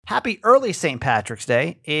Happy early St. Patrick's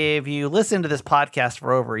Day. If you listen to this podcast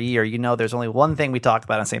for over a year, you know there's only one thing we talked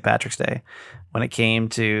about on St. Patrick's Day when it came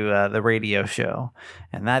to the radio show,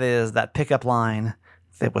 and that is that pickup line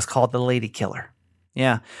that was called the Lady Killer.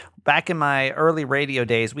 Yeah. Back in my early radio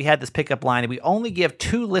days, we had this pickup line, and we only give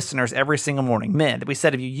 2 listeners every single morning. Men, we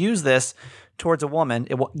said if you use this towards a woman,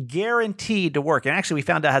 it will guaranteed to work. And actually, we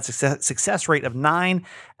found out had a success rate of 9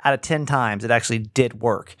 out of 10 times it actually did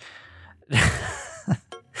work.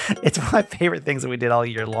 It's one of my favorite things that we did all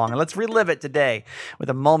year long. And let's relive it today with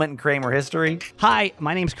a moment in Kramer history. Hi,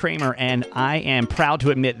 my name's Kramer, and I am proud to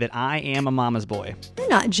admit that I am a mama's boy. You're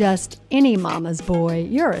not just any mama's boy.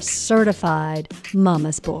 You're a certified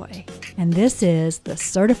mama's boy. And this is the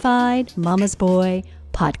Certified Mama's Boy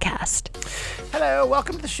Podcast. Hello,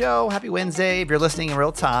 welcome to the show. Happy Wednesday if you're listening in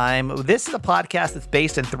real time. This is a podcast that's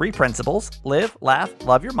based in 3 principles: live, laugh,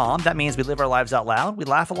 love your mom. That means we live our lives out loud, we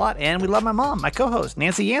laugh a lot, and we love my mom, my co-host,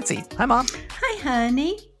 Nancy Yancey. Hi, Mom. Hi,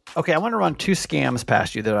 honey. Okay, I want to run 2 scams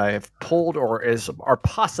past you that I have pulled or are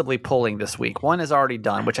possibly pulling this week. One is already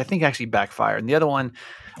done, which I think actually backfired, and the other one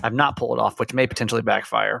I've not pulled off, which may potentially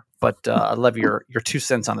backfire. But I love your 2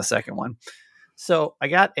 cents on the second one. So I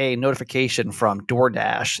got a notification from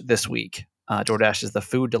DoorDash this week. DoorDash is the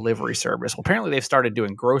food delivery service. Well, apparently they've started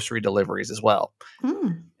doing grocery deliveries as well.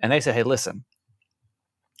 And they said, hey, listen,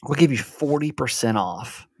 we'll give you 40%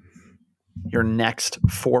 off your next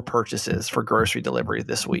 4 purchases for grocery delivery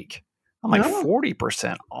this week. I'm like,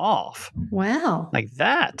 40% off? Wow. Like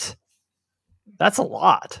that. That's a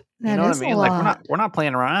lot. You know what I mean? Like we're not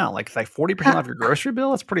playing around. Like 40% off your grocery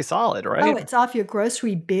bill. That's pretty solid, right? Oh, it's off your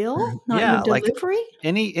grocery bill, not your delivery?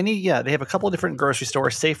 Like they have a couple of different grocery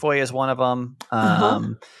stores. Safeway is one of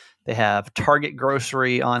them. They have Target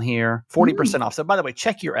grocery on here, 40% off. So by the way,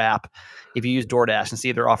 check your app if you use DoorDash and see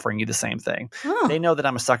if they're offering you the same thing. Oh. They know that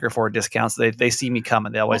I'm a sucker for discounts. They see me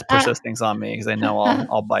coming. They always push those things on me because they know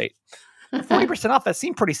I'll bite. 40% off, that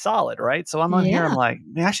seemed pretty solid, right? So I'm on here, I'm like,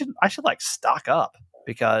 man, I should like stock up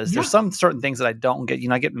because there's some certain things that I don't get. You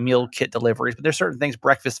know, I get meal kit deliveries, but there's certain things,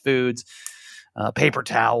 breakfast foods, paper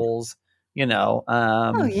towels, you know.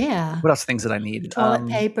 What else things that I need? Toilet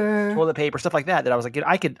paper, stuff like that I was like,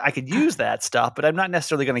 I could use that stuff, but I'm not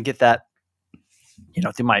necessarily going to get that, you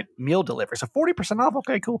know, through my meal delivery. So 40% off.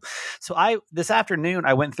 Okay, cool. So this afternoon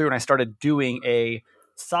I went through and I started doing a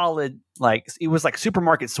solid, like it was like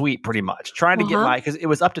supermarket sweep pretty much, trying to get because it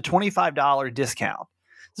was up to $25 discount.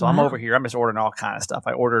 So I'm over here, I'm just ordering all kind of stuff.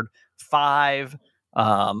 I ordered 5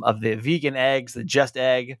 of the vegan eggs, the Just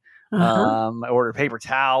Egg. I ordered paper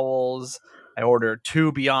towels. I ordered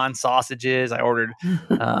 2 Beyond sausages. I ordered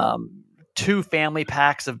 2 family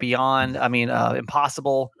packs of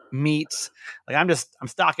Impossible meats. Like I'm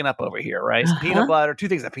stocking up over here, right? Some peanut butter, 2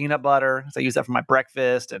 things of peanut butter. So I use that for my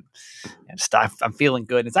breakfast and stuff. I'm feeling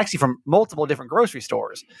good. It's actually from multiple different grocery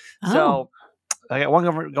stores. So I got one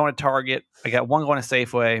going to Target. I got one going to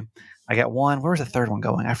Safeway. I got one. Where's the third one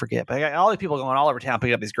going? I forget. But I got all these people going all over town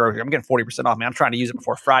picking up these groceries. I'm getting 40% off. Man, I'm trying to use it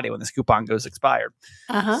before Friday when this coupon goes expired.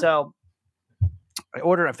 So I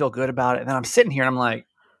ordered. I feel good about it. And then I'm sitting here and I'm like,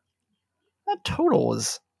 that total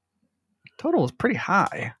was pretty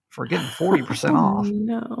high for getting 40% off.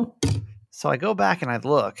 No. So I go back and I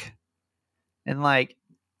look, and like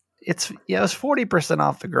it was 40%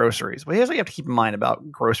 off the groceries. But here's what you have to keep in mind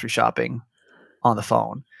about grocery shopping on the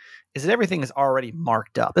phone is that everything is already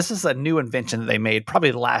marked up. This is a new invention that they made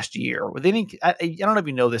probably last year. I don't know if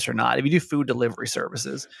you know this or not. If you do food delivery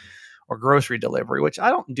services or grocery delivery, which I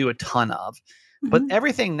don't do a ton of, but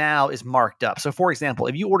everything now is marked up. So for example,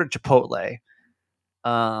 if you order Chipotle,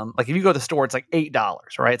 like if you go to the store, it's like $8,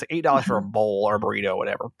 right? It's like $8 for a bowl or a burrito or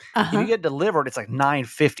whatever. If you get delivered, it's like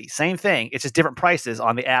 $9.50. Same thing. It's just different prices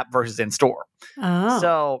on the app versus in store.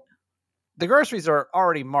 So the groceries are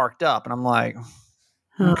already marked up, and I'm like,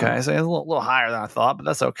 okay, so it's a little higher than I thought, but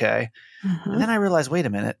that's okay. And then I realized, wait a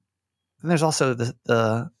minute. And there's also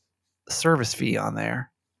the service fee on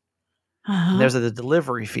there. And there's the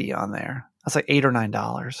delivery fee on there. That's like $8 or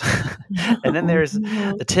 $9. And then there's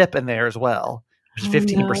the tip in there as well, which is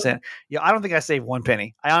 15%. Yeah, I don't think I saved 1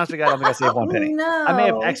 penny. I honestly don't think I saved 1 penny. I may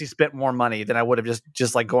have actually spent more money than I would have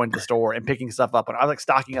just like going to the store and picking stuff up. And I was like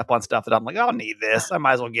stocking up on stuff that I'm like, I'll need this. I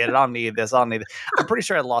might as well get it. I'll need this. I'm pretty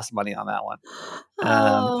sure I lost money on that one.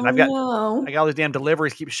 And I got all these damn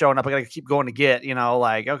deliveries keep showing up. I got to keep going to get, you know,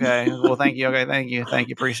 like, okay, well, thank you. Okay, thank you.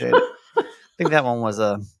 Appreciate it. I think that one was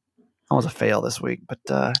a fail this week, but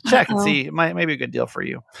check and see. It might be a good deal for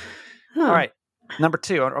you. All right. Number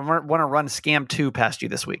 2, I want to run scam 2 past you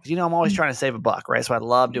this week. You know, I'm always trying to save a buck, right? So I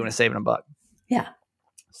love doing saving a buck. Yeah.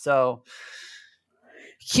 So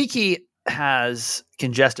Kiki has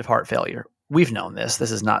congestive heart failure, we've known this.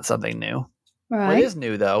 This is not something new. Right. What is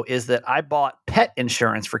new, though, is that I bought pet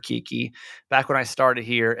insurance for Kiki back when I started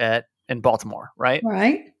here in Baltimore, right?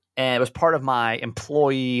 Right. And it was part of my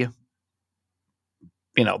employee,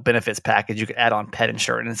 benefits package. You could add on pet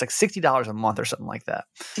insurance, and it's like $60 a month or something like that.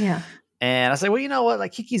 Yeah. And I said, well, you know what?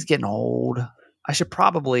 Like Kiki's getting old. I should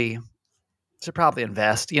probably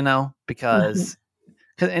invest, because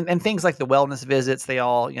and things like the wellness visits, they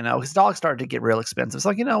all, his dogs started to get real expensive. It's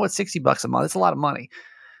like, what, $60 a month? It's a lot of money.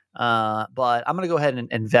 But I'm going to go ahead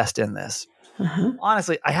and invest in this. Uh-huh.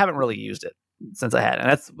 Honestly, I haven't really used it since I had it. And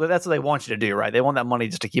that's what they want you to do, right? They want that money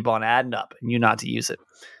just to keep on adding up and you not to use it.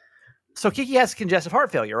 So Kiki has congestive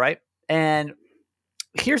heart failure, right? And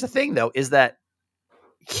here's the thing, though, is that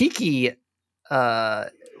Kiki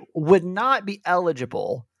would not be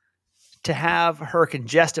eligible to have her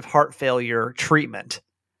congestive heart failure treatment.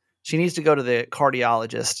 She needs to go to the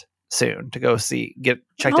cardiologist soon to go get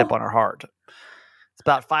checked up on her heart. It's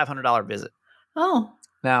about $500 visit. Oh.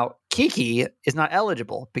 Now, Kiki is not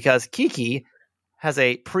eligible because Kiki has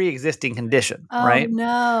a pre-existing condition, right? Oh,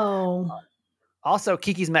 no. Also,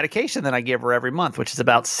 Kiki's medication that I give her every month, which is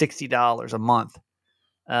about $60 a month,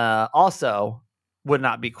 also would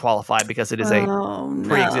not be qualified because it is a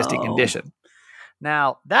pre-existing condition.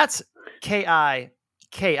 Now, that's KI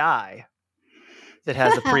that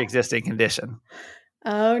has a pre-existing condition.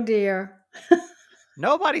 Oh, dear.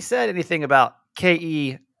 Nobody said anything about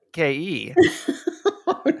KE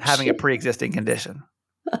having a pre-existing condition.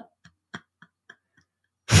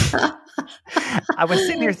 I was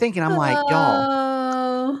sitting here thinking, I'm like,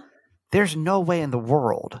 y'all, there's no way in the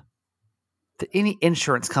world that any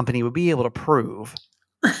insurance company would be able to prove,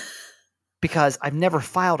 because I've never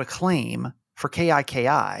filed a claim for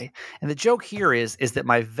KIKI. And the joke here is that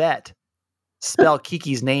my vet spelled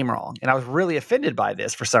Kiki's name wrong. And I was really offended by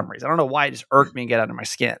this for some reason. I don't know why, it just irked me and got under my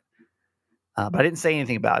skin. But I didn't say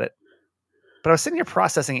anything about it. But I was sitting here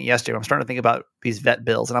processing it yesterday. I'm starting to think about these vet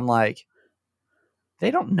bills, and I'm like,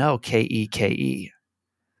 they don't know KEKE.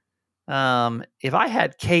 If I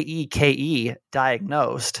had KEKE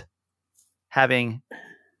diagnosed having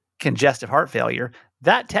congestive heart failure,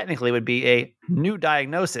 that technically would be a new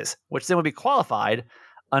diagnosis, which then would be qualified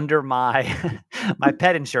under my my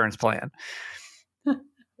pet insurance plan.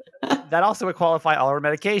 That also would qualify all our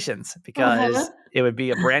medications because it would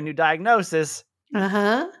be a brand new diagnosis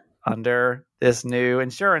under this new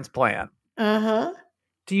insurance plan.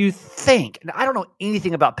 Do you think, and I don't know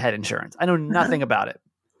anything about pet insurance. I know nothing about it.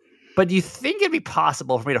 But do you think it'd be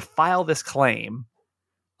possible for me to file this claim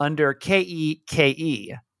under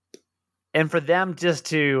KEKE and for them just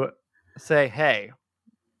to say, hey,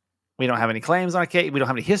 we don't have any claims on a KE, we don't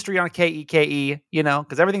have any history on a KEKE,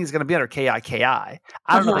 because everything is going to be under KIKI. I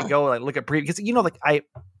don't know if they go look at because I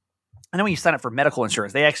know when you sign up for medical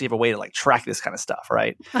insurance, they actually have a way to track this kind of stuff,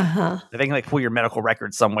 right? They can pull your medical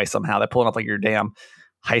records some way, somehow. They're pulling up your damn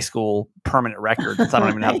high school permanent record. I don't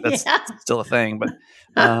even know if that's still a thing, but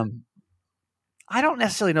I don't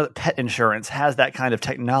necessarily know that pet insurance has that kind of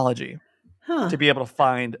technology to be able to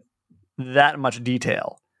find that much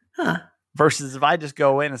detail. Versus if I just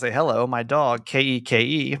go in and say, hello, my dog,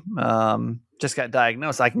 KEKE, just got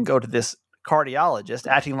diagnosed, I can go to this cardiologist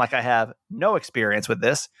acting like I have no experience with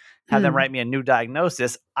this, have them write me a new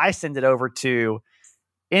diagnosis. I send it over to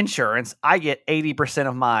insurance. I get 80%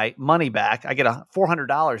 of my money back. I get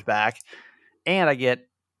 $400 back, and I get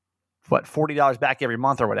 $40 back every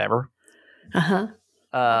month or whatever.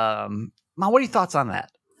 Mom, what are your thoughts on that?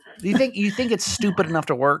 Do you think it's stupid enough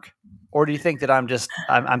to work? Or do you think that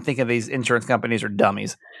I'm thinking these insurance companies are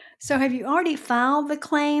dummies? So have you already filed the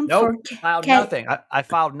claim? Nope, filed nothing. I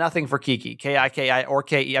filed nothing for Kiki, KIKI or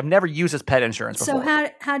KE. I've never used this pet insurance before. So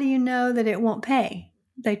how do you know that it won't pay?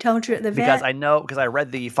 They told you at the vet? Because I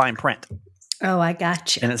read the fine print. Oh, I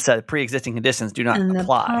got you. And it said pre-existing conditions do not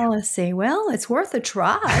apply. The policy. Well, it's worth a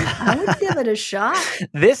try. I would give it a shot.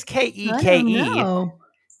 This KEKE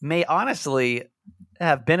may honestly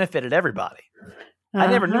have benefited everybody. I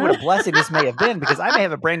never knew what a blessing this may have been, because I may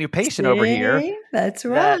have a brand new patient over here. That's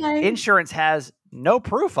right. That insurance has no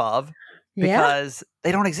proof of because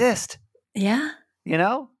they don't exist. Yeah.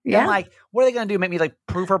 Yeah. I'm like, what are they going to do? Make me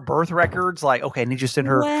prove her birth records? Okay, I need you to send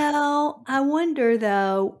her. Well, I wonder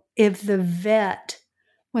though if the vet,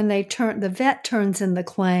 the vet turns in the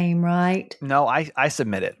claim, right? No, I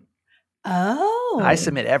submit it. Oh. I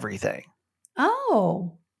submit everything.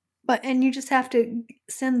 Oh. And you just have to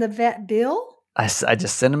send the vet bill? I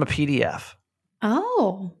just send them a PDF.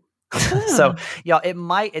 Oh. So,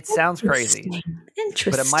 it sounds crazy,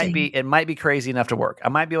 Interesting. but it might be crazy enough to work. I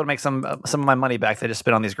might be able to make some of my money back that I just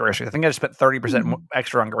spent on these groceries. I think I just spent 30%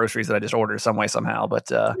 extra on groceries that I just ordered some way, somehow. But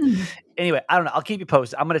anyway, I don't know. I'll keep you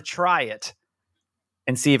posted. I'm going to try it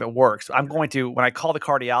and see if it works. I'm going to, when I call the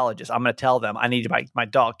cardiologist, I'm going to tell them I need my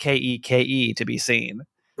dog K-E to be seen,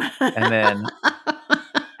 and then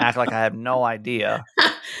act like I have no idea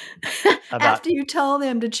about After you told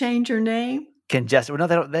them to change your name. congestion. No,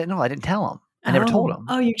 I didn't tell them. I never told them.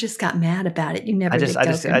 Oh, you just got mad about it. You never. I just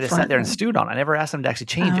sat there and stewed on it. I never asked them to actually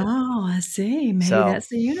change it. Oh, I see. Maybe that's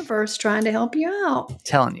the universe trying to help you out.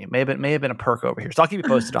 Telling you, may have been a perk over here. So I'll keep you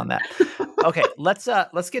posted on that. Okay,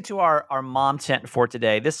 let's get to our mom tent for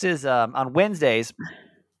today. This is on Wednesdays.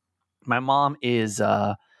 My mom is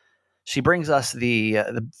she brings us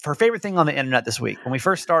her favorite thing on the internet this week. When we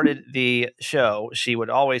first started the show, she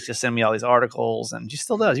would always just send me all these articles, and she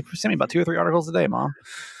still does. You send me about 2 or 3 articles a day, Mom.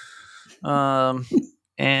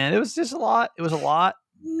 And it was just a lot. It was a lot.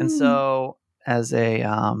 And so as a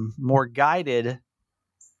more guided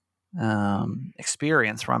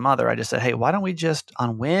experience for my mother, I just said, hey, why don't we just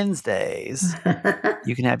on Wednesdays,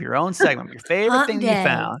 you can have your own segment, your favorite Hump thing day. that you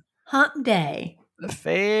found. Hump day. The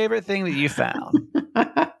favorite thing that you found.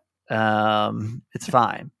 It's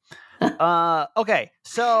fine. Okay.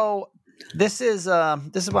 So this is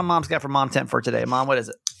what Mom's got for Mom Tent for today. Mom, what is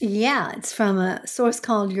it? Yeah, it's from a source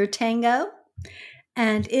called Your Tango,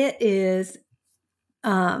 and it is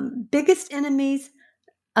biggest enemies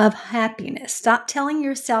of happiness. Stop telling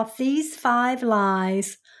yourself these 5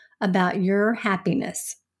 lies about your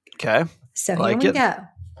happiness. Okay. So here we go.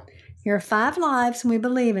 Here are 5 lies we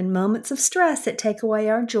believe in moments of stress that take away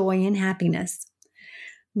our joy and happiness.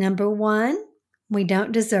 Number 1, we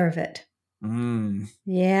don't deserve it.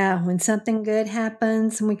 Yeah, when something good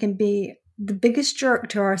happens, we can be the biggest jerk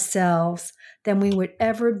to ourselves than we would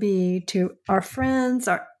ever be to our friends,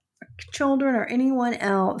 our children, or anyone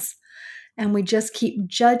else. And we just keep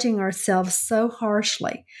judging ourselves so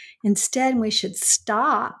harshly. Instead, we should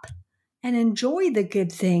stop and enjoy the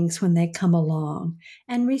good things when they come along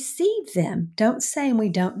and receive them. Don't say we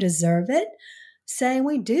don't deserve it. Say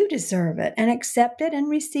we do deserve it and accept it and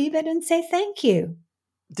receive it and say thank you.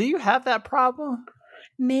 Do you have that problem?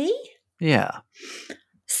 Me? Yeah.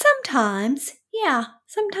 Sometimes, yeah.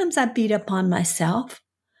 Sometimes I beat up on myself.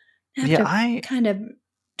 I have to kind of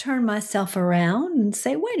turn myself around and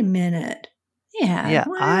say, wait a minute. Yeah,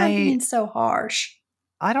 why am I being so harsh?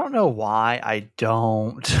 I don't know why I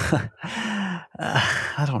don't.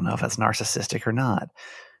 I don't know if that's narcissistic or not.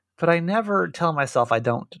 But I never tell myself I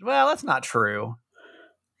don't. Well, that's not true.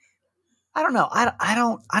 I don't know.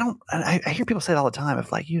 I hear people say it all the time. If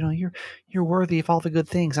you're worthy of all the good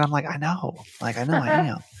things. And I'm like, I know I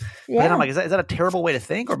am. Yeah. But then I'm like, is that a terrible way to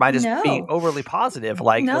think? Or am I just being overly positive? The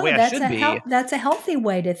way I should be. That's a healthy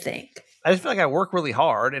way to think. I just feel like I work really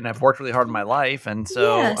hard and I've worked really hard in my life. And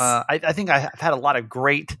so I think I've had a lot of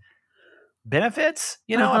great benefits.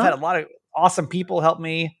 I've had a lot of awesome people help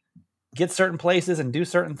me get certain places and do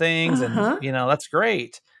certain things. And, that's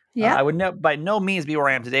great. Yeah. I would by no means be where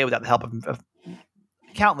I am today without the help of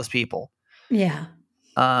countless people. Yeah.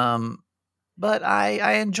 But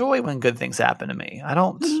I enjoy when good things happen to me. I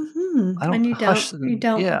don't. And you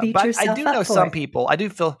don't beat yourself up. I do know some people. I do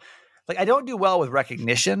feel like I don't do well with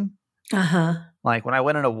recognition. Like when I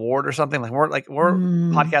win an award or something, we're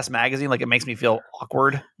Podcast Magazine, it makes me feel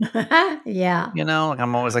awkward. Yeah.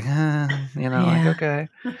 I'm always like, okay.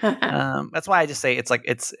 That's why I just say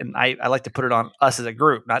and I like to put it on us as a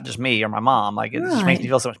group, not just me or my mom. It just makes me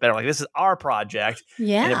feel so much better. This is our project.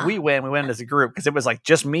 Yeah. And if we win as a group. Because if it was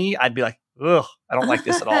just me, I'd be like, ugh, I don't like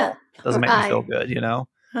this at all. It doesn't make me feel good,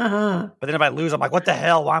 But then if I lose, I'm like, what the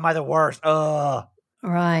hell? Why am I the worst? Ugh.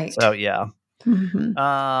 Right. So yeah.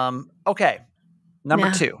 Okay.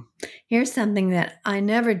 Number 2. Here's something that I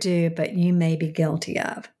never do, but you may be guilty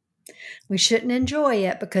of. We shouldn't enjoy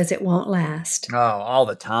it because it won't last. Oh, all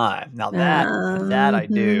the time. Now that I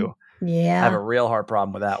do. Yeah. I have a real hard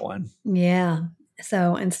problem with that one. Yeah.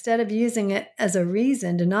 So instead of using it as a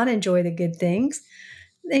reason to not enjoy the good things,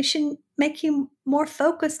 they should make you more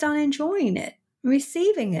focused on enjoying it,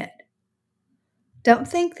 receiving it. Don't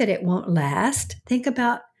think that it won't last. Think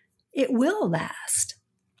about it will last.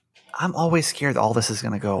 I'm always scared that all this is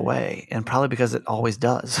going to go away, and probably because it always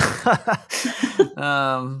does.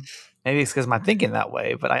 Maybe it's because I'm thinking that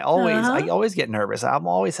way, but I always get nervous. I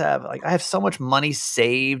have so much money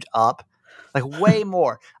saved up, way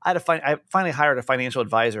more. I finally hired a financial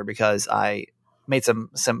advisor because I made some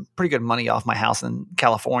pretty good money off my house in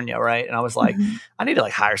California, right? And I was like, I need to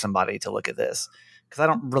hire somebody to look at this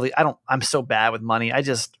because I'm so bad with money.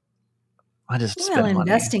 I just Well, spend money.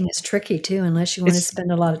 investing is tricky too, unless you want to It's-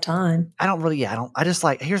 spend a lot of time. I just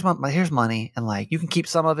like, here's money, and like, you can keep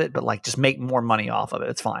some of it, but like, just make more money off of it.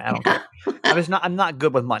 It's fine. I don't care. I'm not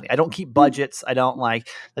good with money. I don't keep budgets. I don't like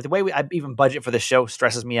the way I even budget for the show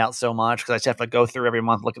stresses me out so much because I just have to go through every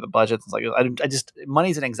month, look at the budgets. It's like, I just,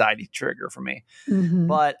 money's an anxiety trigger for me. Mhm.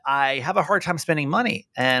 But I have a hard time spending money.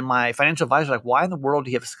 And my financial advisor is like, why in the world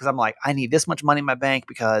do you have, because I'm like, I need this much money in my bank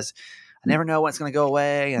because I never know when it's going to go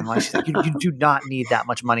away. And like, she's like, you do not need that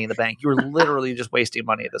much money in the bank. You're literally just wasting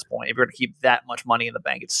money at this point. If you're going to keep that much money in the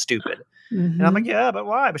bank, it's stupid. And I'm like, yeah, but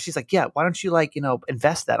why? But she's like, yeah, why don't you like,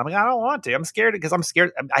 invest that? I'm like, I don't want to. I'm scared because I'm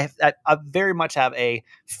scared. I very much have a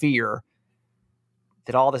fear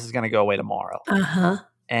that all this is going to go away tomorrow. Uh-huh.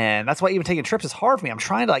 And that's why even taking trips is hard for me. I'm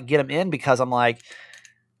trying to like get them in because I'm like,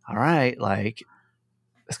 all right, like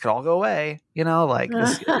this could all go away, like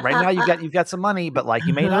this, right now you've got some money, but like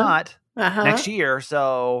you may not next year.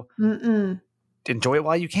 So enjoy it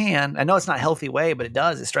while you can. I know it's not a healthy way, but it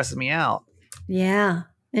does. It stresses me out. Yeah.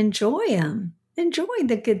 Enjoy them. Enjoy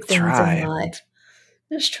the good things in life.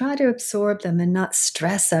 Just try to absorb them and not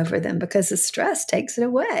stress over them because the stress takes it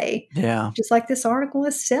away. Yeah. Just like this article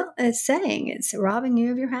is saying, it's robbing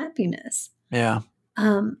you of your happiness. Yeah.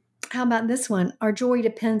 How about this one? Our joy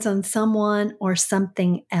depends on someone or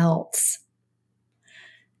something else.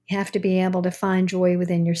 You have to be able to find joy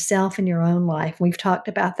within yourself and your own life. We've talked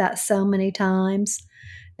about that so many times,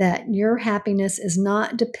 that your happiness is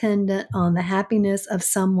not dependent on the happiness of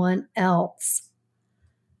someone else,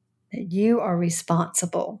 that you are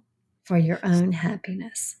responsible for your own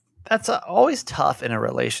happiness. That's always tough in a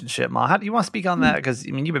relationship, Ma. How do you want to speak on that? Because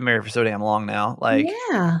you've been married for so damn long now. Like,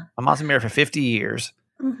 yeah, my mom's been married for 50 years.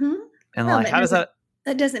 Mm-hmm. And like, how does that?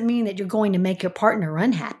 That doesn't mean that you're going to make your partner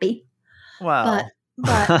unhappy. Well,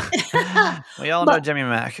 but we all know Jimmy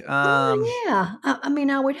Mack. Yeah, I mean,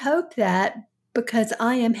 I would hope that because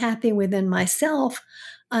I am happy within myself,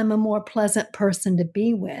 I'm a more pleasant person to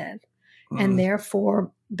be with, and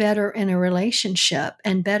therefore better in a relationship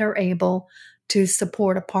and better able to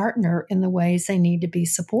support a partner in the ways they need to be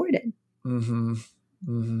supported. Mm-hmm.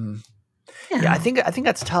 Mm-hmm. Yeah, I think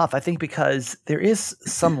that's tough. I think because there has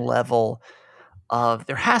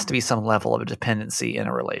to be some level of a dependency in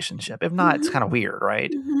a relationship. If not, it's kind of weird, right?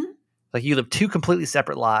 Mm-hmm. Like you live two completely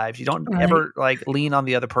separate lives. You don't ever like lean on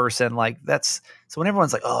the other person. Like so when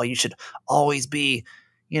everyone's like, oh, you should always be,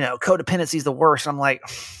 codependency is the worst. I'm like,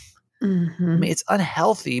 I mean, it's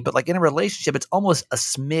unhealthy, but like in a relationship, it's almost a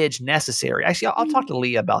smidge necessary. Actually, I'll talk to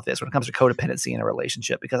Leah about this when it comes to codependency in a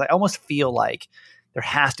relationship, because I almost feel like there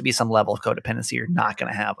has to be some level of codependency. You're not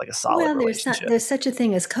going to have like a solid relationship. There's such a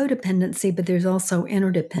thing as codependency, but there's also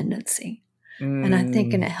interdependency. And I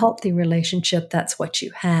think in a healthy relationship, that's what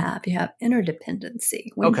you have. You have interdependency.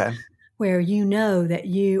 Where you know that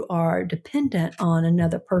you are dependent on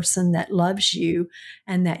another person that loves you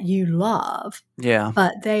and that you love. Yeah.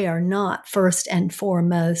 But they are not first and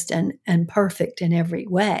foremost and perfect in every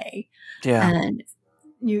way. Yeah. And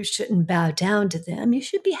you shouldn't bow down to them. You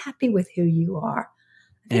should be happy with who you are.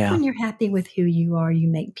 I think when you're happy with who you are, you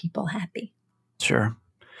make people happy. Sure.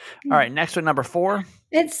 All right. Next one, number 4.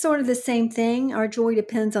 It's sort of the same thing. Our joy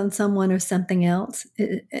depends on someone or something else.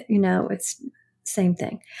 It's same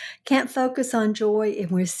thing. Can't focus on joy if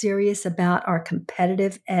we're serious about our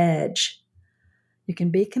competitive edge. You can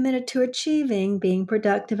be committed to achieving, being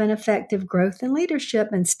productive and effective growth and leadership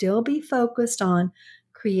and still be focused on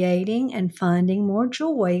creating and finding more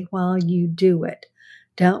joy while you do it.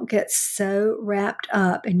 Don't get so wrapped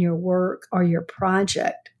up in your work or your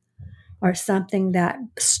project or something that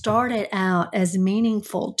started out as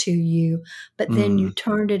meaningful to you, but then you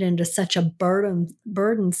turned it into such a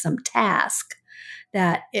burdensome task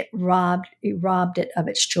that it robbed it of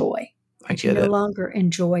its joy. You no longer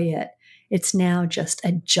enjoy it. It's now just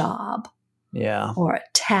a job, or a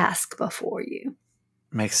task before you.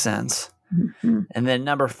 Makes sense. Mm-hmm. And then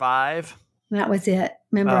number 5. That was it.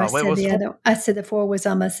 Remember, I said the 4 was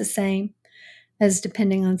almost the same as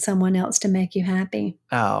depending on someone else to make you happy.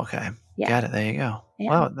 Oh, okay. Yeah. Got it. There you go. Yeah.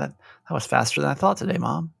 Wow, that was faster than I thought today,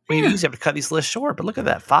 Mom. We usually have to cut these lists short, but look at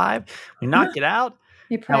that. 5. We knocked it out.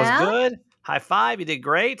 You proud? That was good. High five. You did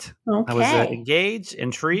great. Okay. I was engaged,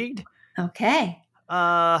 intrigued. Okay.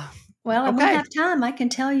 Well, I won't have time. I can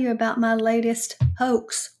tell you about my latest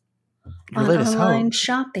hoax on online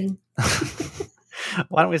shopping.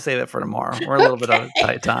 Why don't we save that for tomorrow? We're a little bit on a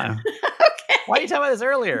tight time. Okay. Why are you talking about this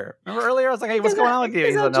earlier? Remember earlier I was like, hey, what's going on with you?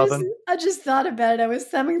 He's like, nothing. I just thought about it. I was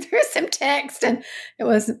thumbing through some text, and it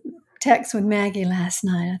was text with Maggie last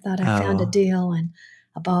night. I thought I found a deal, and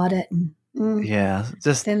I bought it. And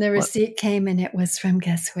then the receipt came, and it was from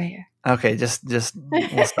guess where? Okay, just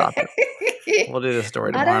we'll stop it. We'll do this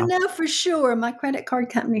story I tomorrow. don't know for sure. My credit card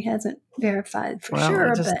company hasn't verified for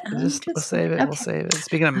sure, but I'm we'll save it. okay. We'll save it.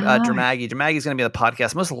 Speaking of All right. Dramaggie is going to be on the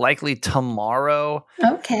podcast most likely tomorrow.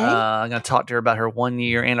 Okay. I'm going to talk to her about her 1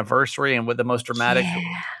 year anniversary and with the most dramatic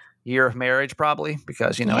year of marriage, probably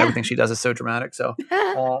because everything she does is so dramatic. So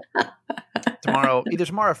tomorrow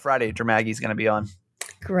or Friday, Dramaggie is going to be on.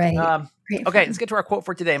 Great. Okay, let's get to our quote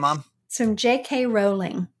for today, Mom. It's from J.K.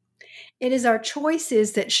 Rowling. It is our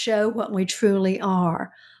choices that show what we truly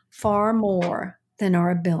are, far more than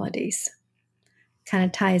our abilities. Kind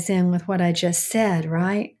of ties in with what I just said,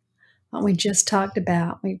 right? What we just talked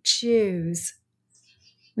about. We choose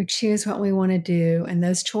what we want to do, and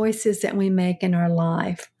those choices that we make in our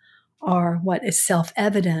life are what is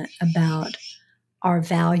self-evident about our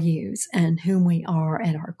values and who we are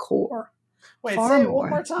at our core. Wait, far say it more one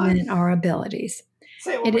more time. than our abilities.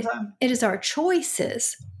 Say it one more time. It is our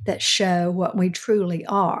choices that show what we truly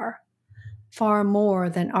are, far more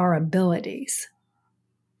than our abilities.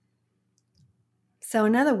 So,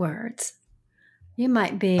 in other words, you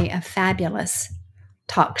might be a fabulous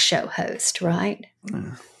talk show host, right?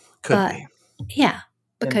 Could be. Yeah,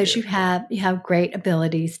 because you have great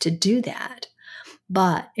abilities to do that.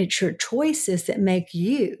 But it's your choices that make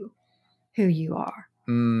you who you are.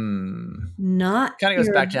 Not kind of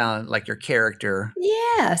goes back down like your character.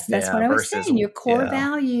 Yes, that's what I was saying. Your core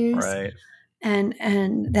values, right?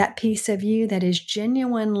 And that piece of you that is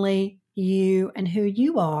genuinely you and who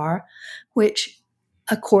you are, which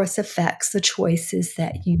of course affects the choices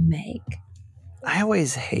that you make. I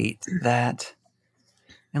always hate that.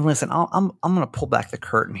 And listen, I'm going to pull back the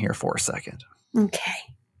curtain here for a second.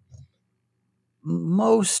 Okay.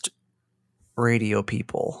 Most radio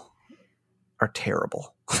people are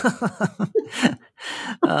terrible.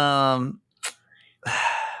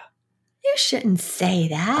 You shouldn't say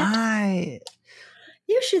that.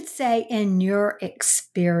 You should say in your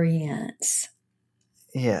experience.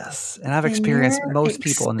 Yes, and I've experienced most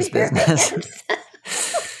people in this business.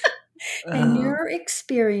 In your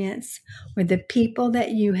experience with the people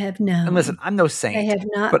that you have known. And listen, I'm no saint. They have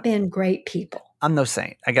not been great people. I'm no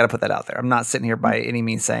saint. I got to put that out there. I'm not sitting here by any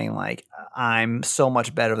means saying like I'm so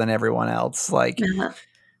much better than everyone else. Like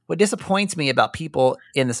what disappoints me about people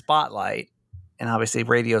in the spotlight, and obviously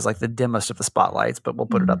radio is like the dimmest of the spotlights, but we'll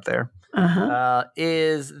put it up there,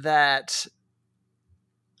 is that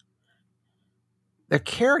their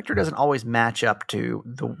character doesn't always match up to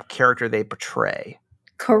the character they portray.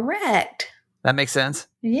 Correct. That makes sense?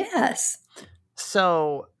 Yes.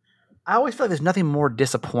 So I always feel like there's nothing more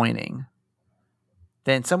disappointing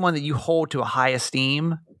than someone that you hold to a high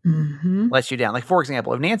esteem lets you down. Like, for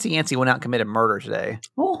example, if Nancy Yancey went out and committed murder today,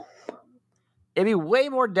 it'd be way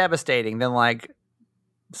more devastating than like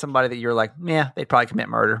somebody that you're like, yeah, they'd probably commit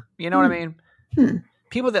murder. You know what I mean?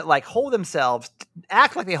 People that like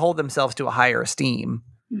act like they hold themselves to a higher esteem,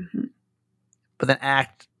 but then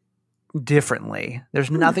act differently.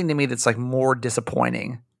 There's nothing to me that's like more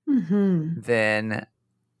disappointing than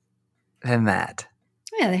that.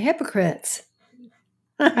 Yeah, they're hypocrites.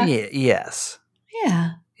 Yes.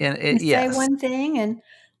 Yeah. And say one thing and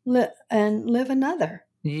live another.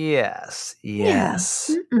 Yes. Yeah.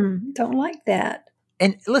 Don't like that.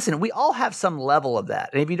 And listen, we all have some level of that.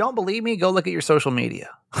 And if you don't believe me, go look at your social media.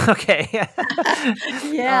 Okay.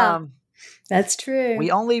 Yeah. That's true.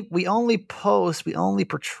 We only post, we only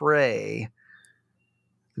portray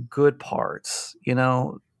the good parts, you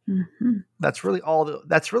know. That's really all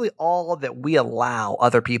that we allow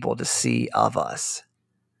other people to see of us.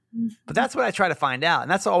 But that's what I try to find out.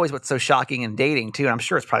 And that's always what's so shocking in dating too. And I'm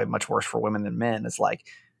sure it's probably much worse for women than men. It's like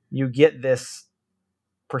you get this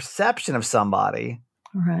perception of somebody.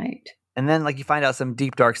 Right. And then like you find out some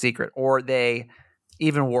deep, dark secret, or they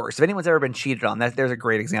even worse. If anyone's ever been cheated on, there's a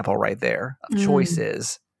great example right there of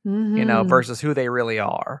choices, you know, versus who they really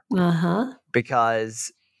are.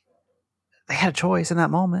 Because they had a choice in that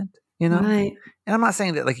moment, you know? Right. And I'm not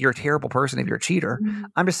saying that like you're a terrible person if you're a cheater.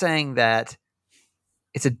 I'm just saying that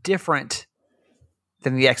it's a different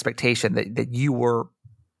than the expectation that you were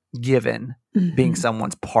given being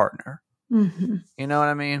someone's partner. You know what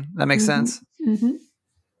I mean? That makes sense?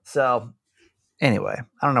 So anyway,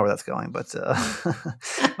 I don't know where that's going, but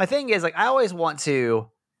my thing is like I always want to.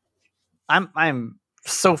 I'm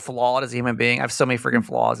so flawed as a human being. I have so many freaking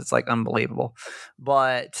flaws. It's like unbelievable.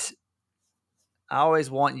 But I always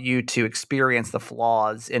want you to experience the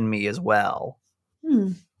flaws in me as well,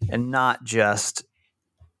 and not just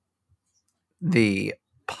the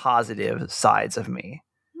positive sides of me.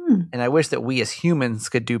 And I wish that we as humans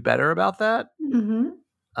could do better about that.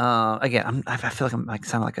 again, I feel like I'm like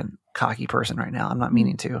sounding like a cocky person right now. I'm not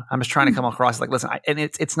meaning to. I'm just trying to come across like, listen, and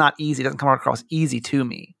it's not easy. It doesn't come across easy to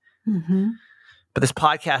me. Mm-hmm. But this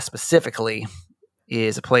podcast specifically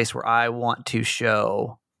is a place where I want to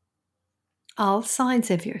show all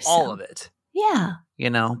sides of yourself. all of it. Yeah. You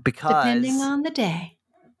know, because depending on the day.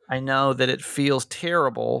 I know that it feels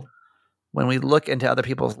terrible when we look into other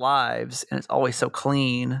people's lives and it's always so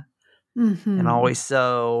clean and always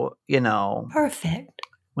so, perfect.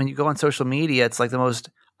 When you go on social media, it's like the most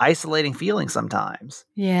isolating feeling sometimes.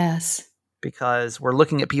 Yes. Because we're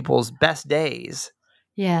looking at people's best days.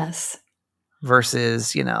 Yes.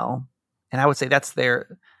 Versus, and I would say that's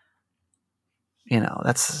their,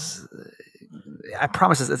 that's, I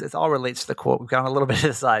promise it all relates to the quote. We've gone a little bit to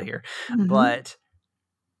the side here, but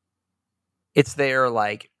it's their,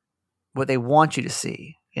 like, what they want you to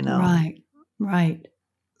see, Right.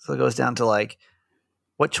 So it goes down to, like,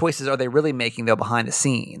 what choices are they really making, though, behind the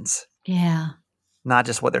scenes? Yeah. Not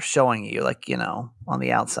just what they're showing you, like, on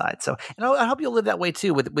the outside. So, and I hope you'll live that way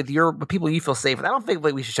too with people you feel safe with. I don't think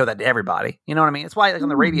we should show that to everybody. You know what I mean? It's why, like, on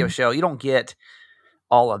the radio show, you don't get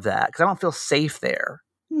all of that because I don't feel safe there.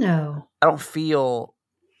 No. I don't feel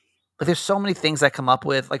like there's so many things I come up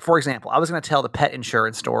with. Like, for example, I was going to tell the pet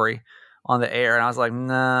insurance story on the air, and I was like,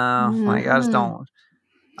 no, like, I don't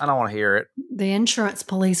want to hear it. The insurance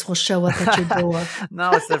police will show up at your door.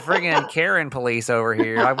 No, it's the friggin' Karen police over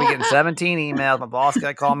here. I'll be getting 17 emails. My boss got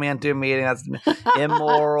to call me into a meeting. That's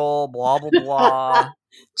immoral, blah, blah, blah.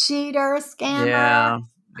 Cheater, scammer.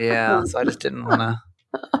 Yeah. So I just didn't want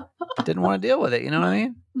to deal with it. You know what I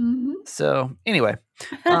mean? Mm-hmm. So anyway,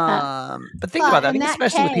 but think about that. I think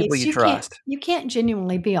especially with people you trust. You can't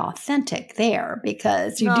genuinely be authentic there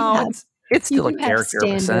because you do have... It's still a character of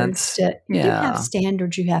a sense. You do have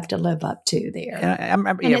standards you have to live up to there. And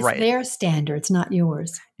it's their standards, not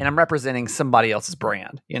yours. And I'm representing somebody else's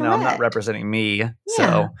brand. I'm not representing me. Yeah.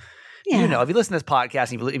 So, if you listen to this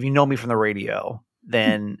podcast, if you know me from the radio,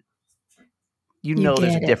 then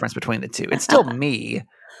there's a difference between the two. It's still me,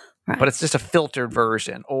 but it's just a filtered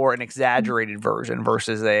version or an exaggerated version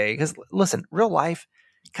versus because listen, real life,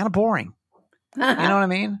 kind of boring. You know what I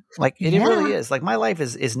mean? Like it really is. Like my life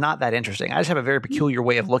is not that interesting. I just have a very peculiar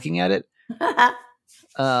way of looking at it.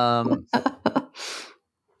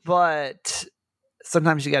 But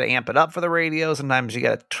sometimes you got to amp it up for the radio. Sometimes you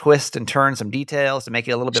got to twist and turn some details to make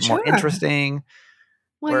it a little bit more interesting.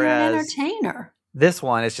 Well, whereas you're an entertainer. This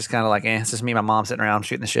one is just kind of like, it's just me and my mom sitting around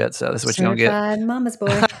shooting the shit. So this is what you're going to get. Certified mama's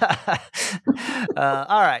boy.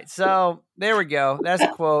 All right. So there we go. That's a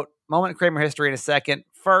quote. Moment in Kramer history in a second.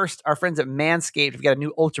 First, our friends at Manscaped have got a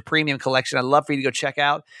new ultra premium collection I'd love for you to go check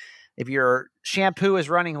out. If your shampoo is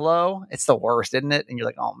running low, it's the worst, isn't it? And you're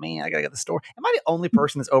like, oh man, I got to go to the store. Am I the only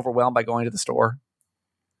person that's overwhelmed by going to the store?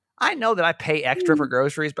 I know that I pay extra for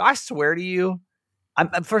groceries, but I swear to you,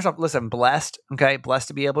 I'm first off, listen, I'm blessed. Okay. Blessed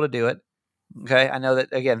to be able to do it. Okay. I know that,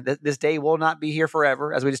 again, this day will not be here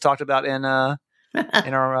forever, as we just talked about in our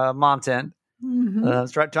mom tent. Mm-hmm. I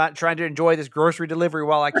was trying to enjoy this grocery delivery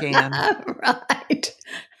while I can. Right.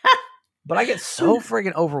 But I get so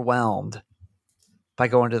friggin' overwhelmed by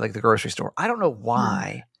going to like the grocery store. I don't know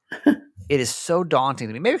why. It is so daunting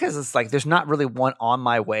to me. Maybe because it's like there's not really one on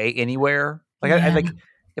my way anywhere. Like I like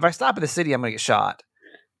if I stop in the city, I'm gonna get shot.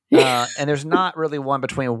 And there's not really one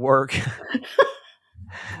between work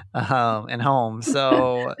and home.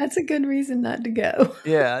 So that's a good reason not to go.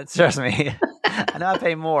 Yeah, trust me. I know I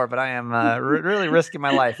pay more, but I am really risking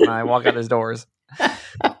my life when I walk out those doors.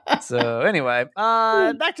 So anyway,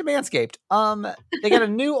 back to Manscaped. They got a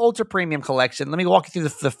new ultra premium collection. Let me walk you through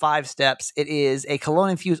the 5 steps. It is a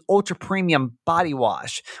cologne-infused ultra premium body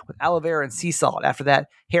wash with aloe vera and sea salt. After that,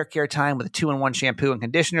 hair care time with a 2-in-1 shampoo and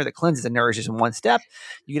conditioner that cleanses and nourishes in one step.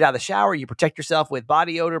 You get out of the shower, you protect yourself with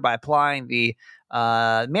body odor by applying the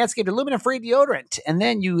Manscaped aluminum-free deodorant. And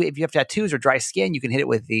then if you have tattoos or dry skin, you can hit it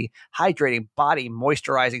with the hydrating body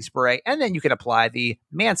moisturizing spray. And then you can apply the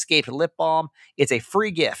Manscaped lip balm. It's a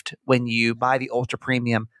free gift when you buy the ultra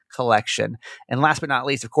premium collection. And last but not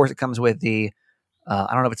least, of course, it comes with the, I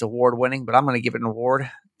don't know if it's award winning, but I'm going to give it an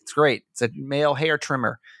award. It's great. It's a male hair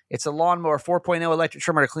trimmer. It's a Lawnmower 4.0 electric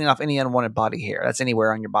trimmer to clean off any unwanted body hair. That's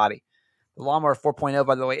anywhere on your body. The Lawnmower 4.0,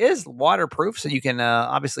 by the way, is waterproof, so you can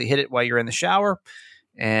obviously hit it while you're in the shower.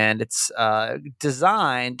 And it's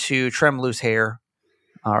designed to trim loose hair.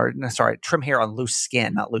 Trim hair on loose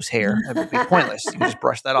skin, not loose hair. That would be pointless. You can just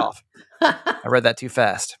brush that off. I read that too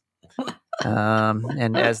fast.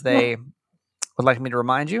 And as they would like me to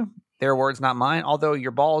remind you, their words, not mine, although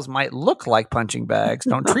your balls might look like punching bags,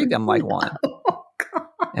 don't treat them like one.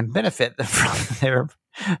 And benefit from their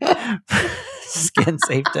skin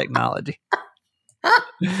safe technology.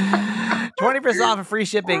 20% off and free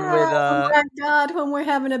shipping with. Oh my God! When we're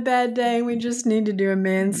having a bad day, we just need to do a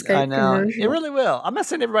Manscaped I know commercial. it really will. I'm gonna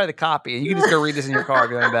send everybody the copy, and you can just go read this in your car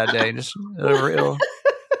if you're having a bad day. Just it'll.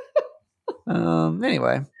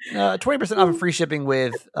 Anyway, 20% off and free shipping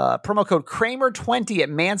with promo code Kramer20 at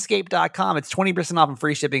manscaped.com. It's 20% off and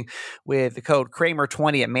free shipping with the code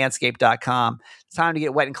Kramer20 at manscaped.com. It's time to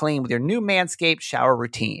get wet and clean with your new Manscaped shower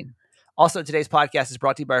routine. Also, today's podcast is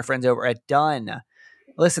brought to you by our friends over at Done.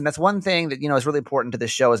 Listen, that's one thing that, is really important to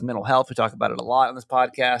this show is mental health. We talk about it a lot on this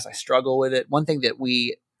podcast. I struggle with it. One thing that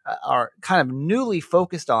we are kind of newly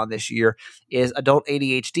focused on this year is adult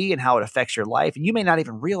ADHD and how it affects your life. And you may not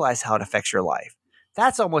even realize how it affects your life.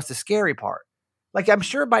 That's almost the scary part. Like, I'm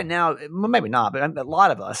sure by now, well, maybe not, but a lot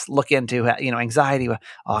of us look into, anxiety. Oh,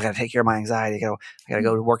 I got to take care of my anxiety. I got to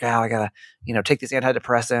go to work out. I got to, take this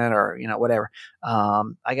antidepressant or, whatever.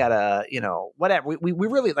 I got to, whatever. We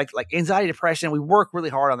really like anxiety, depression. We work really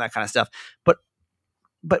hard on that kind of stuff. But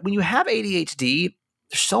when you have ADHD,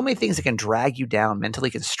 there's so many things that can drag you down mentally,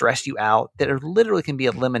 can stress you out, that are literally can be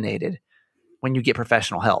eliminated when you get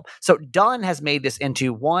professional help. So Done has made this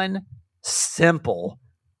into one simple,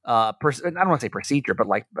 I don't want to say procedure, but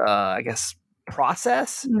I guess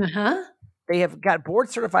process. Uh-huh. They have got board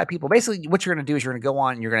certified people. Basically, what you're going to do is you're going to go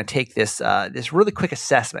on and you're going to take this really quick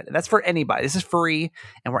assessment. And that's for anybody. This is free.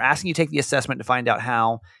 And we're asking you to take the assessment to find out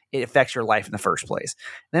how it affects your life in the first place.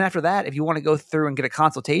 And then after that, if you want to go through and get a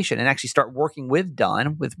consultation and actually start working with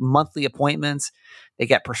Done with monthly appointments, they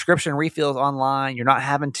get prescription refills online. You're not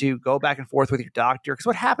having to go back and forth with your doctor. Because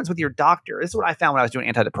what happens with your doctor, this is what I found when I was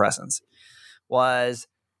doing antidepressants, was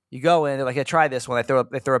you go in, they're like, hey, try this one.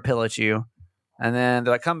 They throw a pill at you. And then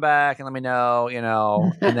they're like, come back and let me know,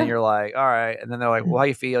 and then you're like, all right. And then they're like, well, how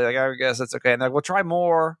you feel? You're like, I guess that's okay. And they're like, well, try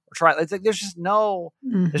more or try. It's like, there's just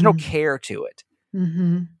there's no care to it.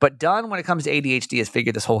 Mm-hmm. But Done, when it comes to ADHD, has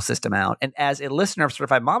figured this whole system out. And as a listener of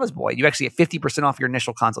Certified Mama's Boy, you actually get 50% off your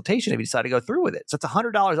initial consultation if you decide to go through with it. So it's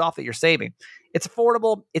 $100 off that you're saving. It's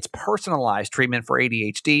affordable. It's personalized treatment for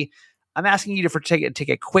ADHD. I'm asking you to take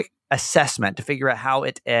a quick assessment to figure out how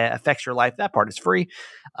it affects your life. That part is free.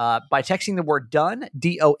 By texting the word DONE,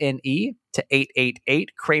 DONE, to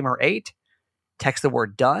 888-KRAMER8. Text the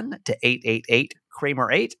word DONE to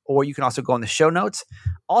 888-KRAMER8. Or you can also go in the show notes.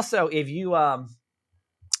 Also, if you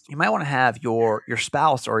you might want to have your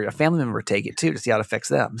spouse or your family member take it too to see how it affects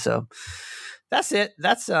them. So that's it.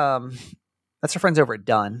 That's our friends over at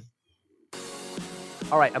Done.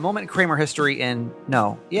 All right, a moment in Kramer history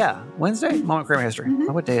Wednesday? Moment in Kramer history.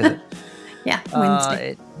 Mm-hmm. What day is it? Yeah,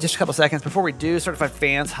 Wednesday. Just a couple seconds. Before we do, Certified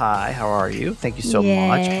Fans, hi, how are you? Thank you so Yay.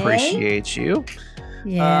 much. Appreciate you.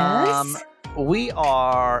 Yes. We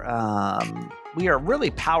are really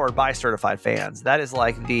powered by Certified Fans. That is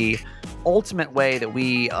like the ultimate way that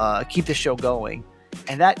we keep the show going.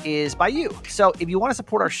 And that is by you. So if you want to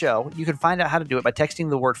support our show, you can find out how to do it by texting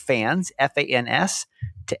the word FANS, FANS,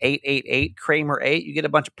 to 888-KRAMER8. You get a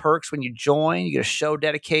bunch of perks when you join. You get a show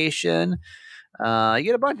dedication. You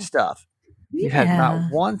get a bunch of stuff. You've had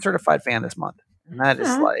not one certified fan this month. And that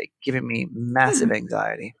is giving me massive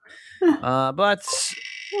anxiety. But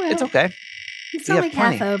it's okay. It's only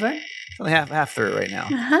half over. It's only half through right now.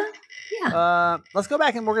 Uh-huh. Yeah. Let's go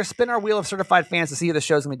back and we're going to spin our wheel of certified fans to see who the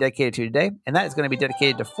show's going to be dedicated to today. And that is going to be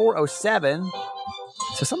dedicated to 407.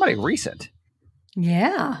 So somebody recent.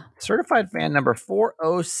 Yeah. Certified fan number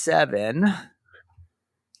 407.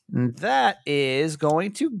 And that is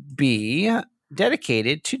going to be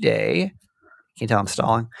dedicated today. Can you tell I'm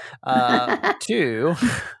stalling? To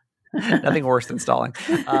nothing worse than stalling.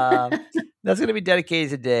 That's going to be dedicated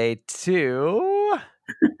today to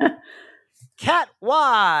Cat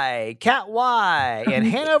Y in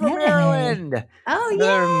Hanover, Maryland. Oh, the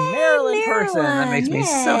yay, Maryland person. That makes me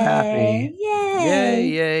so happy. Yay.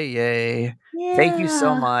 Yay. Thank you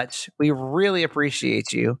so much. We really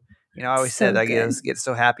appreciate you. I always said I get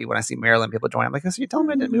so happy when I see Maryland people join. I'm like, so you're telling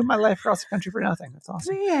me I didn't move my life across the country for nothing. That's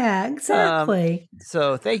awesome. Yeah, exactly.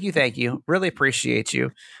 So thank you. Really appreciate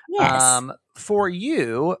you. Yes. For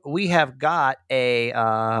you, we have got a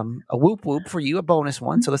whoop whoop for you, a bonus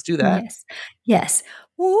one. So let's do that. Yes.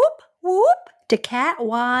 Whoop whoop to Cat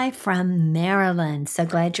Y from Maryland. So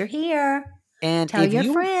glad you're here. And tell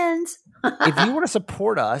your friends. If you want to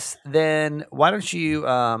support us, then why don't you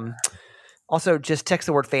also just text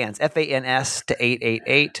the word FANS, FANS, to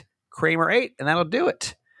 888-KRAMER8, and that'll do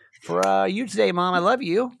it for you today, Mom. I love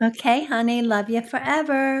you. Okay, honey. Love you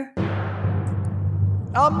forever.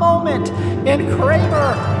 A moment in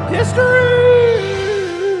Kramer history.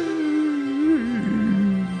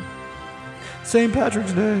 St.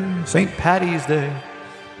 Patrick's Day. St. Patty's Day.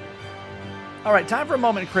 All right, time for a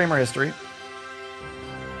moment in Kramer history.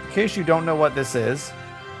 in case you don't know what this is,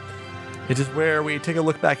 it is where we take a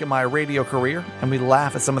look back at my radio career and we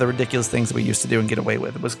laugh at some of the ridiculous things that we used to do and get away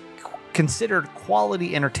with. It was considered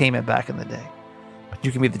quality entertainment back in the day. But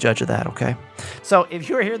you can be the judge of that, okay? So if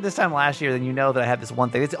you were here this time last year, then you know that I had this one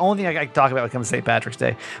thing. It's the only thing I can talk about when it comes to St. Patrick's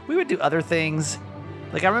Day. We would do other things.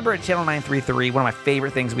 Like I remember at Channel 933, one of my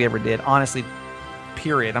favorite things we ever did, honestly,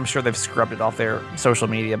 period. I'm sure they've scrubbed it off their social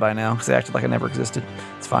media by now because they acted like I never existed.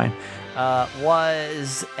 It's fine.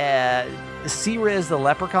 Was C-Riz the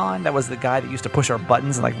Leprechaun. That was the guy that used to push our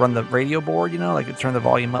buttons and like run the radio board, you know, like turn the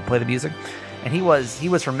volume up, play the music. And he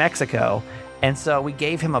was from Mexico. And so we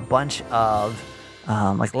gave him a bunch of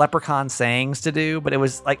like leprechaun sayings to do. But it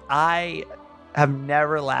was like, I have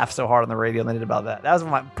never laughed so hard on the radio than I did about that. That was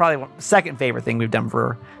probably second favorite thing we've done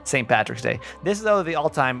for St. Patrick's Day. This is though the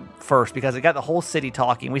all-time first because it got the whole city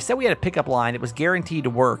talking. We said we had a pickup line. It was guaranteed to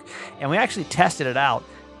work. And we actually tested it out.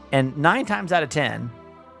 And 9 times out of 10,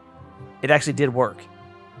 it actually did work.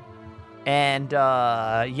 And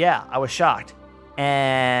yeah, I was shocked.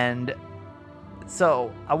 And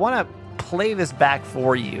so I want to play this back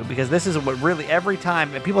for you because this is what really every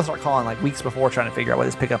time people start calling like weeks before trying to figure out what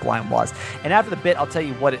this pickup line was. And after the bit, I'll tell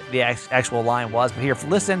you what the actual line was. But here,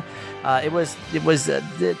 listen, it was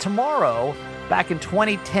tomorrow back in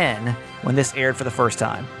 2010 when this aired for the first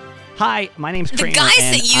time. Hi, my name's Kramer, the guys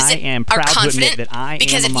and that use I it am are proud to confident admit that I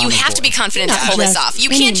because am a you mama's have to boy. be confident to Not pull this just off. You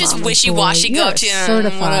any can't just mama's wishy-washy boy. go You're to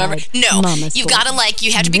certified whatever. No, mama's you've boy. got to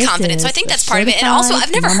you have to be This confident. So I is think the that's part of it. And also,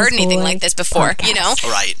 I've never heard Certified anything Mama's like this before. Boy You know,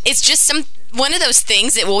 Right. It's just one of those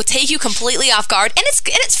things that will take you completely off guard, and it's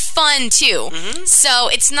fun too. Mm-hmm. So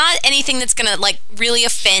it's not anything that's gonna like really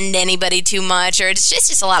offend anybody too much, or it's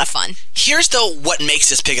just a lot of fun. Here's though what makes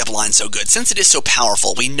this pickup line so good. Since it is so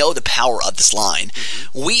powerful, we know the power of this line.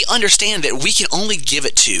 Mm-hmm. We understand that we can only give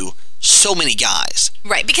it to so many guys.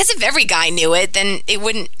 Right, because if every guy knew it, then it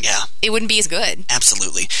wouldn't be as good.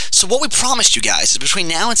 Absolutely. So what we promised you guys is between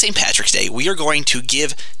now and St. Patrick's Day, we are going to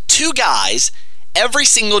give 2 guys every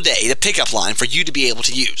single day the pickup line for you to be able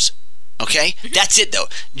to use. Okay? That's it, though.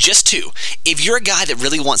 Just 2. If you're a guy that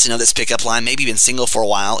really wants to know this pickup line, maybe you've been single for a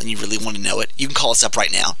while and you really want to know it, you can call us up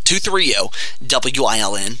right now,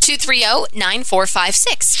 230-WILN.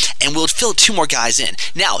 230-9456. And we'll fill 2 more guys in.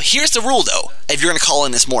 Now, here's the rule, though, if you're going to call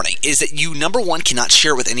in this morning, is that you, number 1, cannot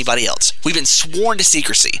share with anybody else. We've been sworn to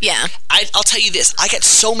secrecy. Yeah. I'll tell you this. I got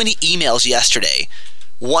so many emails yesterday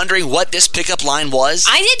wondering what this pickup line was.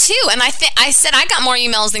 I did too, and I said I got more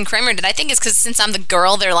emails than Kramer did. I think it's because since I'm the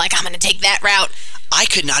girl, they're like, I'm going to take that route. I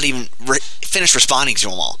could not even finish responding to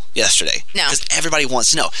them all yesterday. No. Because everybody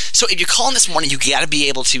wants to know. So if you're calling this morning, you got to be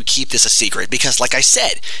able to keep this a secret because, like I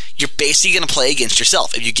said, you're basically going to play against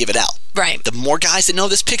yourself if you give it out. Right. The more guys that know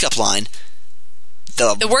this pickup line,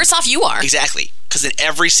 the worse off you are. Exactly. Because then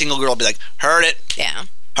every single girl will be like, heard it. Yeah.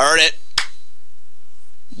 Heard it.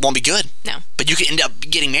 Won't be good. No. But you could end up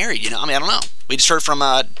getting married, you know? I mean, I don't know. We just heard from,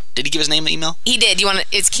 did he give his name in the email? He did.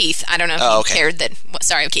 It's Keith. I don't know if he cared that.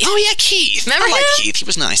 Sorry, Keith. Oh, yeah, Keith. Remember I like him? Keith. He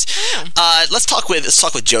was nice. Yeah. Let's talk with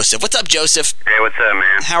Joseph. What's up, Joseph? Hey, what's up,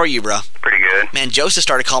 man? How are you, bro? Pretty good. Man, Joseph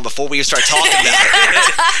started calling before we started talking about it.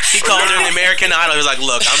 He called during the American Idol. He was like,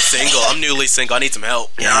 look, I'm single. I'm newly single. I need some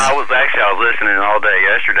help. Yeah, I was listening all day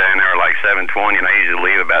yesterday, and they were like 7:20, and I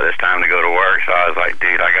usually leave about this time to go to work, so I was like,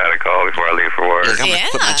 dude, I got to call before I leave for work. Look, I'm going to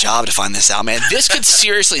quit my job to find this out, man. This could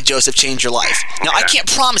seriously, Joseph, change your life. Now, I can't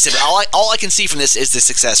promise it, but all I can see from this is the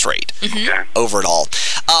success rate over it all.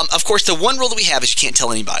 Of course, the one rule that we have is you can't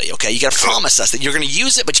tell anybody, okay? You got to promise us that you're going to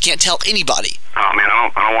use it, but you can't tell anybody. Oh, man,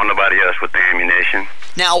 I don't want nobody else with the ammunition.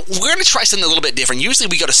 Now, we're going to try something a little bit different. Usually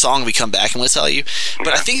we go to song and we come back and we'll tell you. But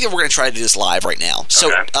I think that we're going to try to do this live right now.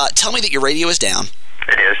 So tell me that your radio is down.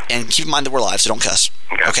 It is. And keep in mind that we're live, so don't cuss.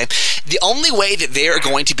 Okay? The only way that they are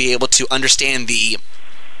going to be able to understand the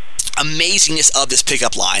amazingness of this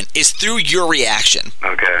pickup line is through your reaction.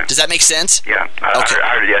 Okay. Does that make sense? Yeah. I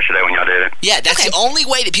heard it yesterday when y'all did it. Yeah, that's the only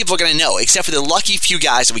way that people are going to know, except for the lucky few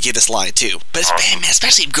guys that we give this line to. But man,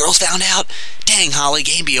 especially if girls found out, dang, Holly,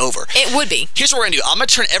 game be over. It would be. Here's what we're going to do. I'm going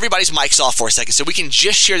to turn everybody's mics off for a second so we can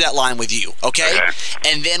just share that line with you, okay?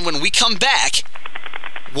 And then when we come back,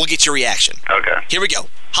 we'll get your reaction. Okay. Here we go.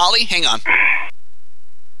 Holly, hang on.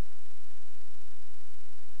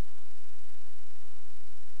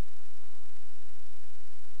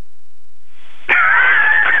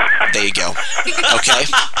 There you go. Okay.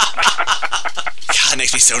 God, it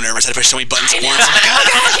makes me so nervous. I had to push so many buttons at once.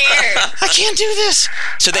 I can't do this.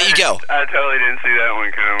 So there you go. I totally didn't see that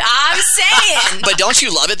one coming. I'm saying. But don't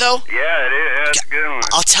you love it though? Yeah, it is. That's a good one.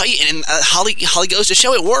 I'll tell you, and Holly goes to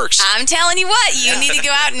show it works. I'm telling you what, you need to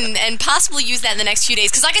go out and possibly use that in the next few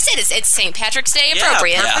days. Because like I said, it's St. Patrick's Day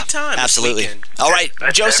appropriate. Yeah, perfect time. this Absolutely. weekend. All right,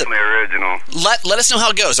 That's Joseph, definitely original. let us know how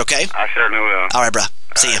it goes, okay? I certainly will. All right, bruh.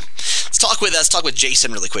 See ya. Let's talk with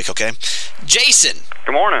Jason really quick, okay? Jason,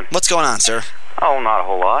 Good morning. what's going on, sir? Oh, not a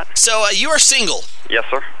whole lot. So you are single. Yes,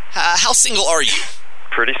 sir. How single are you?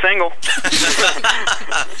 Pretty single.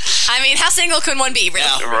 I mean, how single could one be, really?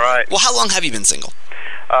 Yeah. Right. Well, how long have you been single?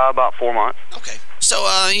 About 4 months. Okay. So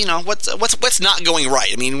what's not going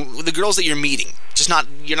right? I mean, the girls that you're meeting,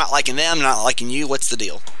 you're not liking them, they're not liking you. What's the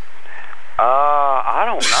deal? I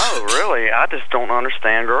don't know, really. I just don't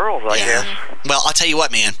understand girls, I guess. Well, I'll tell you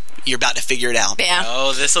what, man. You're about to figure it out. Yeah.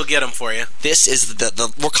 Oh, this will get them for you. This is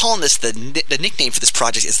we're calling this the nickname for this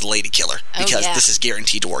project is the Lady Killer because this is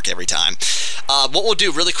guaranteed to work every time. What we'll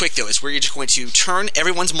do really quick though is we're just going to turn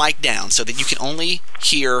everyone's mic down so that you can only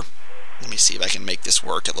hear. Let me see if I can make this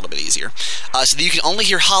work a little bit easier. So that you can only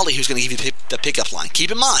hear Holly, who's going to give you the pickup line.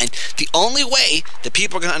 Keep in mind, the only way that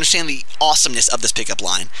people are going to understand the awesomeness of this pickup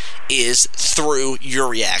line is through your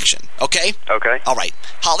reaction. Okay? Okay. All right.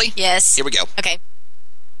 Holly? Yes. Here we go. Okay.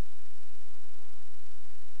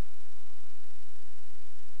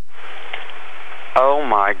 Oh,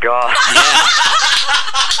 my God.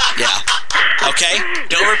 Yeah. Okay?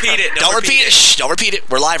 Don't repeat it. Don't repeat it. Shh, don't repeat it.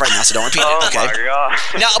 We're live right now, so don't repeat Oh, it. Okay? my God.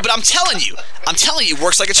 No, but I'm telling you, it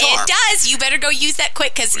works like a charm. It does. You better go use that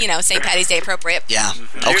quick because, St. Patty's Day appropriate. Yeah. You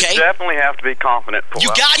Okay? definitely have to be confident. You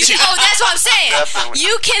got to. Oh, that's what I'm saying. Definitely.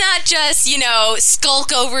 You cannot just,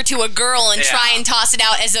 skulk over to a girl and try and toss it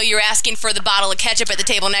out as though you're asking for the bottle of ketchup at the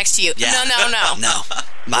table next to you. Yeah. No. No.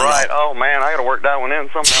 Not Right. at all. Oh, man, I got to work that one in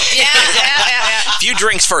somehow. Yeah. A few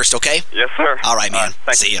drinks first, okay? Yes, sir. All right, man.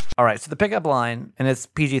 Thank See you. All right, so the pickup line, and it's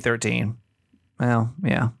PG-13. Well,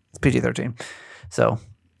 yeah, it's PG-13. So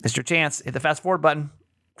it's your chance. Hit the fast forward button.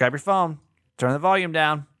 Grab your phone. Turn the volume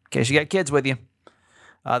down in case you got kids with you.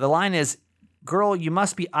 The line is, "Girl, you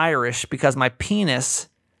must be Irish because my penis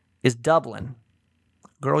is Dublin."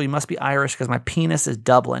 Girl, you must be Irish because my penis is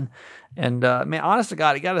Dublin. And man, honest to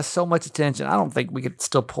God, it got us so much attention. I don't think we could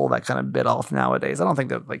still pull that kind of bit off nowadays. I don't think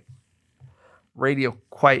that radio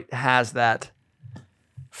quite has that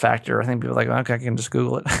factor. I think people are like, okay, I can just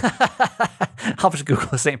Google it. I'll just Google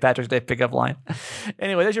the St. Patrick's Day pickup line.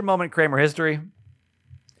 Anyway, there's your moment in Kramer history.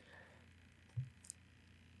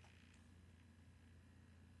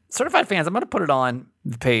 Certified fans, I'm going to put it on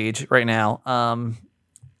the page right now.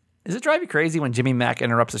 Does it drive you crazy when Jimmy Mack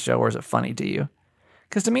interrupts the show, or is it funny to you?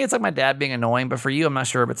 Because to me, it's like my dad being annoying, but for you, I'm not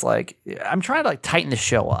sure if it's like, I'm trying to tighten the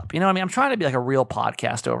show up. You know what I mean? I'm trying to be like a real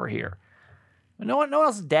podcast over here. No one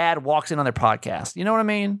else's dad walks in on their podcast. You know what I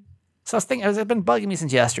mean? So I was thinking, it's been bugging me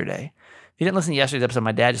since yesterday. If you didn't listen to yesterday's episode,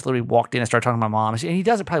 my dad just literally walked in and started talking to my mom. And he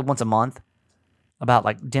does it probably once a month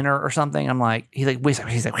about dinner or something. I'm like, he's like,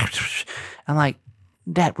 I'm like,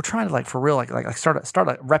 Dad, we're trying to for real, start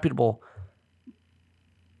a reputable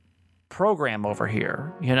program over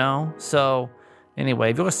here, So anyway,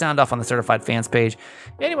 if you want to sound off on the Certified Fans page.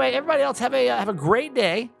 Anyway, everybody else have a great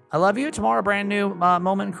day. I love you. Tomorrow, brand new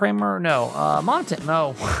moment in Kramer. No, Montant.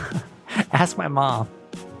 No, ask my mom.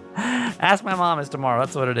 Ask my mom is tomorrow.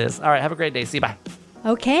 That's what it is. All right, have a great day. See you. Bye.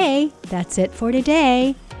 Okay, that's it for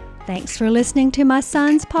today. Thanks for listening to my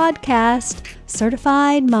son's podcast,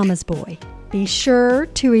 Certified Mama's Boy. Be sure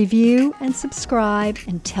to review and subscribe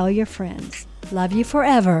and tell your friends. Love you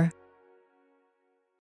forever.